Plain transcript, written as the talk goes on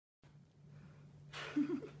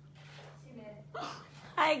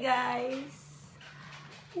Hi guys!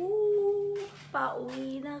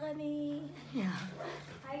 Pauwi na kami. Yeah.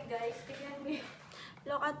 Hi guys, tignan mo.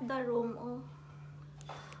 Look at the room, oh.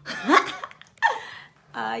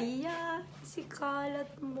 Ayan, si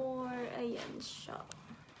Kalat More. Ayan siya.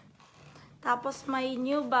 Tapos may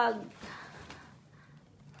new bag.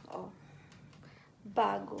 Oh.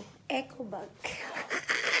 Bago. Eco bag.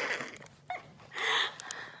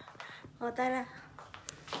 Oh, tara.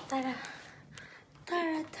 Tara.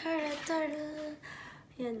 Tara, tara, tara.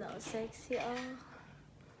 Yan o, sexy oh.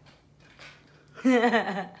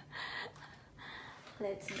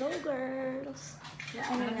 Let's go, girls.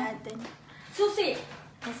 Ano natin? Susi!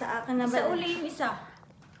 Nasa akin na ba? Sa uli yung isa.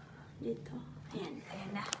 Dito. Ayan.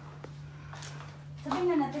 Ayan na.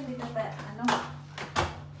 Sabihin na natin dito pa, ano?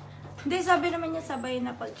 Hindi, sabi naman niya sabay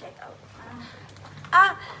na pag-check out.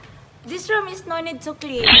 This room is no need to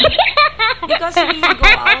clean. Because we go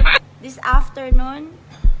out this afternoon.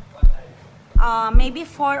 Maybe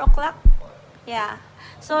 4 o'clock. Yeah.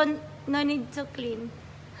 So, no need to clean.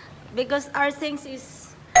 Because our things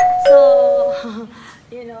is so,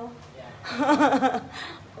 you know.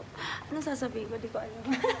 Ano sasabihin ko? Di ko alam.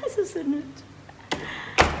 Susunod.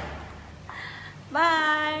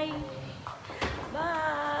 Bye!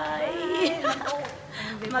 Bye!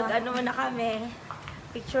 Mag-ano na kami.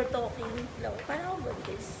 Picture talking. Paano ba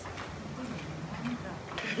this?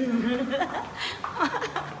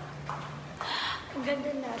 Ang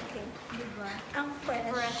ganda natin. Diba? Ang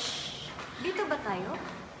fresh. Dito ba tayo?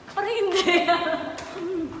 Parang hindi.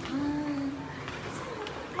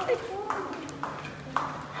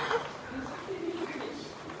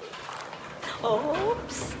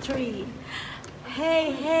 Oops! 3.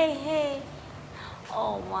 Hey, hey, hey!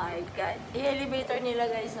 Oh my God. Yung elevator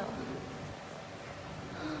nila, guys, oh.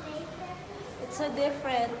 It's so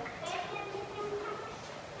different.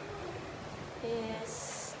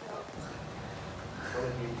 Yes.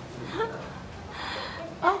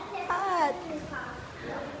 Oh, hot!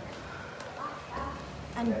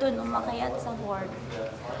 Andun, umakyat sa board.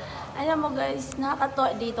 Alam mo, guys,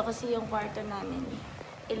 nakakatuwa dito kasi yung kwarto namin.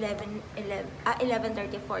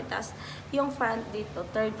 11:34. Tapos, yung front dito,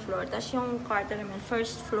 3rd floor. Tapos, yung kwarto namin,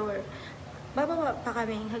 1st floor. Bababa pa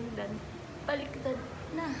kami hagdan. Baliktad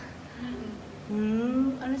na.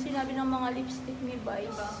 Ano sinabi ng mga lipstick ni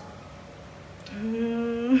Vice?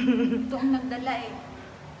 Ito ang nagdala eh.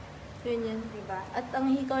 Yun yan, diba? At ang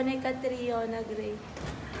hikaw ni Catriona Gray.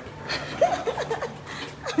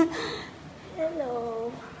 Hello.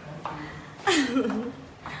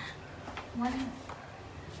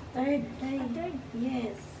 Third.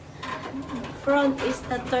 Yes. Front is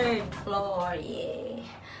the 3rd floor. Yeah.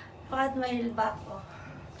 Bakit may back ko?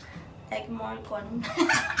 Like Morcon.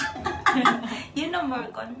 You know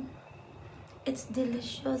Morcon? It's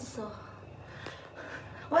delicious. So.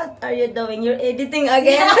 What are you doing? You're editing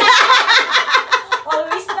again?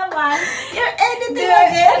 Always naman. You're editing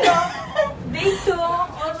again? Day 2.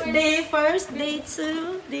 Always. Day 1st, day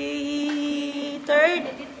 2, day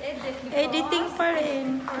 3rd. Editing pa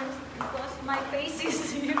rin. Because my face is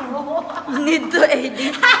zero. Need to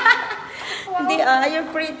edit. Hindi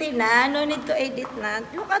you're pretty na. No need to edit na.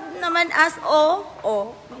 Look at naman as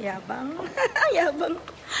yabang. Yabang.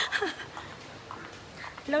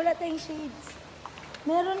 Lola tayong shades.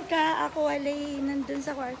 Meron ka, ako walay, nandun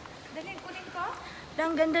sa kwarto. Dali, kunin ko?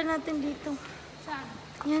 Ang ganda natin dito. Saan?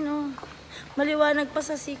 Yan o. Maliwanag pa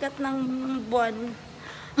sa sikat ng buwan.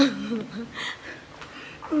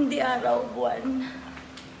 Hindi araw, buwan.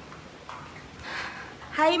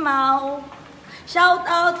 Hi, Mau. Shout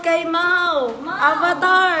out kay Mau.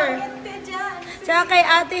 Avatar. Tsaka kay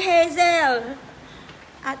Ate Hazel.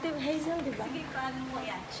 Ate Hazel, di ba? Sige, paano mo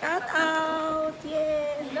yan? Shout out.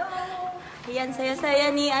 Yeah. Hello. Yan, saya-saya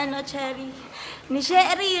ni Cherry. Ni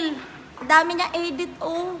Cheryl. Dami niya edit,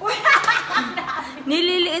 oh.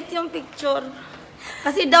 Nililiit yung picture.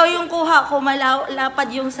 Kasi daw yung kuha ko, malapad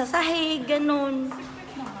yung sa sahig, ganun.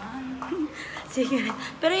 Sige.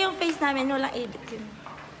 Pero yung face namin, walang edit yun.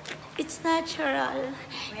 It's natural.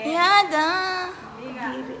 Yada.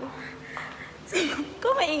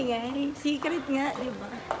 Kung maingay. Secret nga, diba?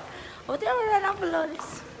 O, tira mo na lang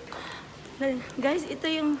flawless. Guys, ito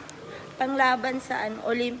yung panglaban sa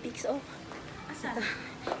Olympics. Oh. Asan?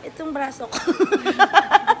 Itong braso ko.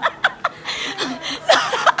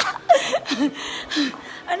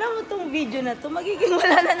 Ano mo tong video na to? Magiging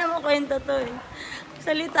wala na naman kwento to eh.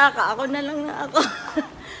 Salita ka, ako na lang na ako.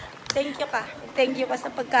 Thank you ka. Thank you ka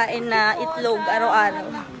sa pagkain na itlog araw-araw.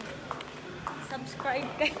 Subscribe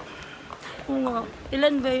kayo. Oo.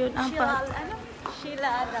 Ilan ba yun?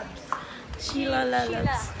 Shiela Lalabs. Shiela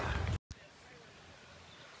Lalabs.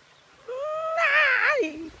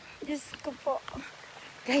 ko po.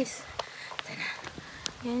 Guys, ito na.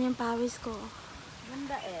 Yan yung pawis ko.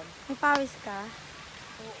 Ganda eh. May pawis ka?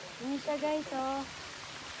 Yan siya guys, oh.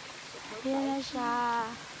 Yan na siya.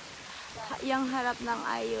 Yung harap ng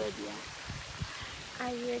Ayodya.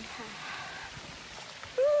 Ayodya.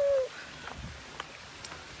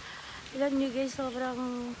 Alam nyo guys,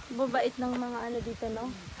 sobrang babait ng mga ano dito,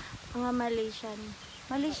 no? Mga Malaysian.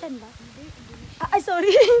 Malaysian ba? Ay,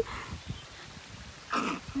 sorry.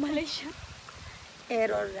 Malaysian.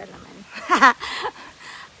 Error na naman.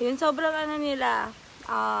 Yun, sobrang ano nila.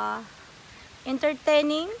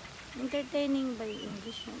 Entertaining. Entertaining ba yung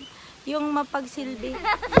English yun? Yung mapagsilbi.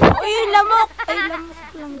 Uy, yung lamok! Ay, lamok.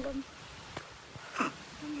 Langgam.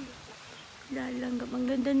 Langgam. Ang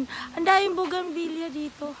ganda. Ang daming bougainvillea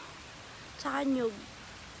dito. Tsaka nyug.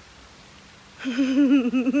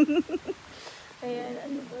 Ayan,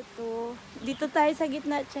 ano ba to? Dito tayo sa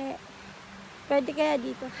gitna, che. Pwede kaya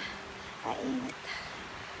dito? Ingat.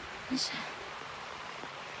 Ano siya?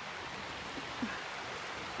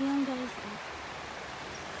 Ayan guys.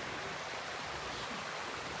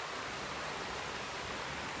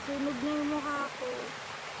 Sunog na yung mukha ko.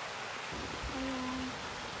 Ayan.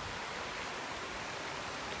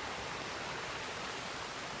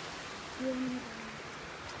 Yung...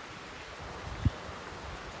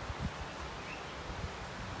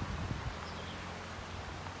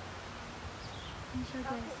 Ayan siya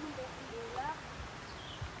guys.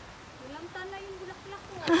 Walang tana yung bulaklak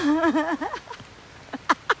ko.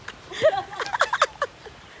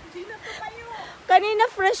 Hindi na to kayo. Kanina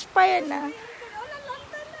fresh pa yan ah.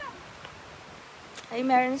 Ay,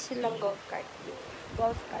 meron silang golf cart.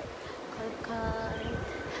 Golf cart. Golf cart.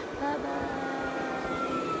 Bye-bye.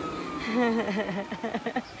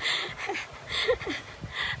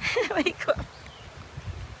 My God.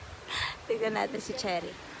 Tignan natin si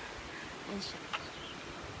Cherry. Ayan siya.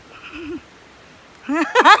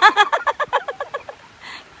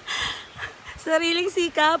 Sariling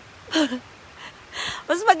sikap.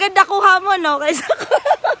 Mas maganda kuha mo, no? Kaysa ko.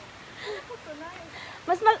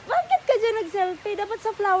 Bakit ka dyan nag-selfie? Dapat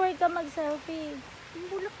sa flower ka mag-selfie. Yung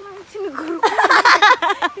bulak lang siniguro ko.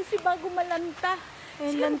 Kasi bago malanta.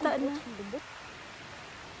 Ayun, lanta na.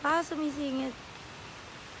 Sumisingit.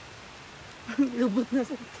 Lubot na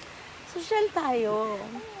sa... Social tayo.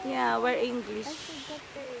 Yeah, we're English.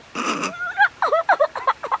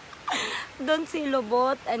 Don't say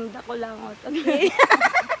lubot and dakulangot. Okay?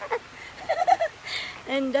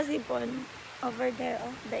 And the sipon. Over there,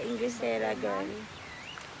 oh. The English era girl.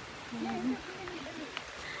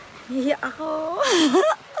 Hiya ako.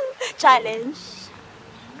 Challenge.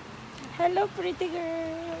 Hello, pretty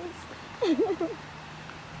girls.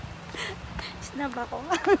 Snab ako.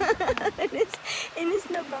 Inis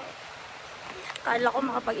na ba? Kala ko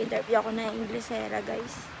makapag-interview ako na Inglesera,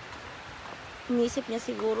 guys. Inisip niya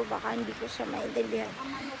siguro baka hindi ko siya maintindihan.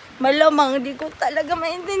 Malamang hindi ko talaga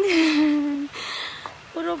maintindihan.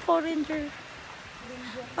 Puro foreigner.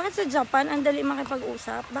 Bakit sa Japan ang dali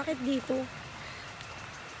makipag-usap? Bakit dito?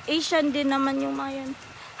 Asian din naman yung mga yan.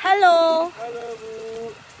 Hello! Hello,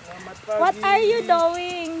 What are you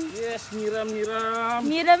doing? Yes, miram.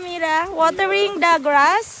 Mira, watering the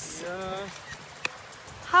grass? Yeah,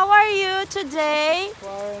 How are you today?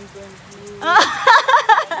 fine, thank you.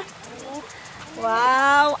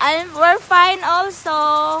 Wow, we're fine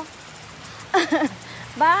also.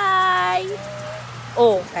 Bye!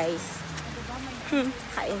 Oh, guys.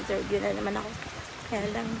 Ka-interview na naman ako. Kaya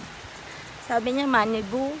lang, sabi niya,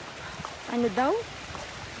 manibu. Ano daw?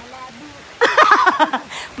 Malabo.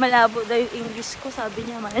 Malabo daw yung English ko, sabi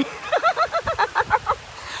niya man.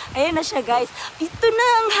 Ayan na siya, guys. Ito na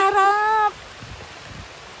ang harap.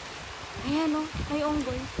 Ayan, oh. May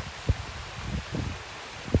unggoy.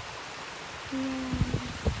 Ayan.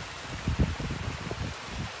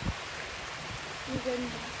 Ang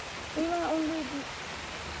ganda. May mga unggoy dito.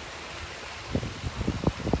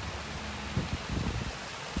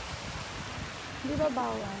 Di ba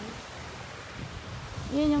bawal?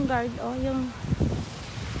 Yan yung guard, oh. Yung...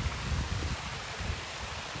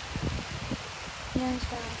 Yan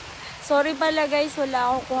siya. Sorry pala guys,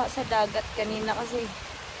 wala akong kuha sa dagat kanina kasi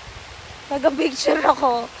taga-picture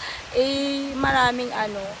ako. Maraming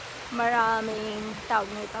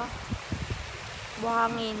tawag nito.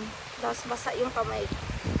 Buhangin. Tapos basa yung kamay.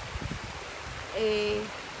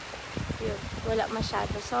 Yun, wala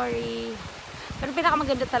masyado. Sorry. Pero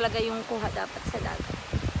pinakamaganda talaga yung kuha dapat sa dagat.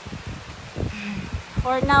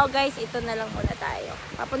 For now guys, ito na lang muna tayo.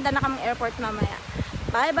 Papunta na kaming airport mamaya.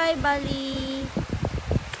 Bye bye Bali!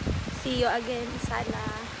 See you again sana.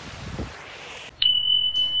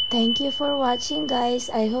 Thank you for watching guys.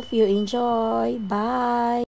 I hope you enjoy. Bye!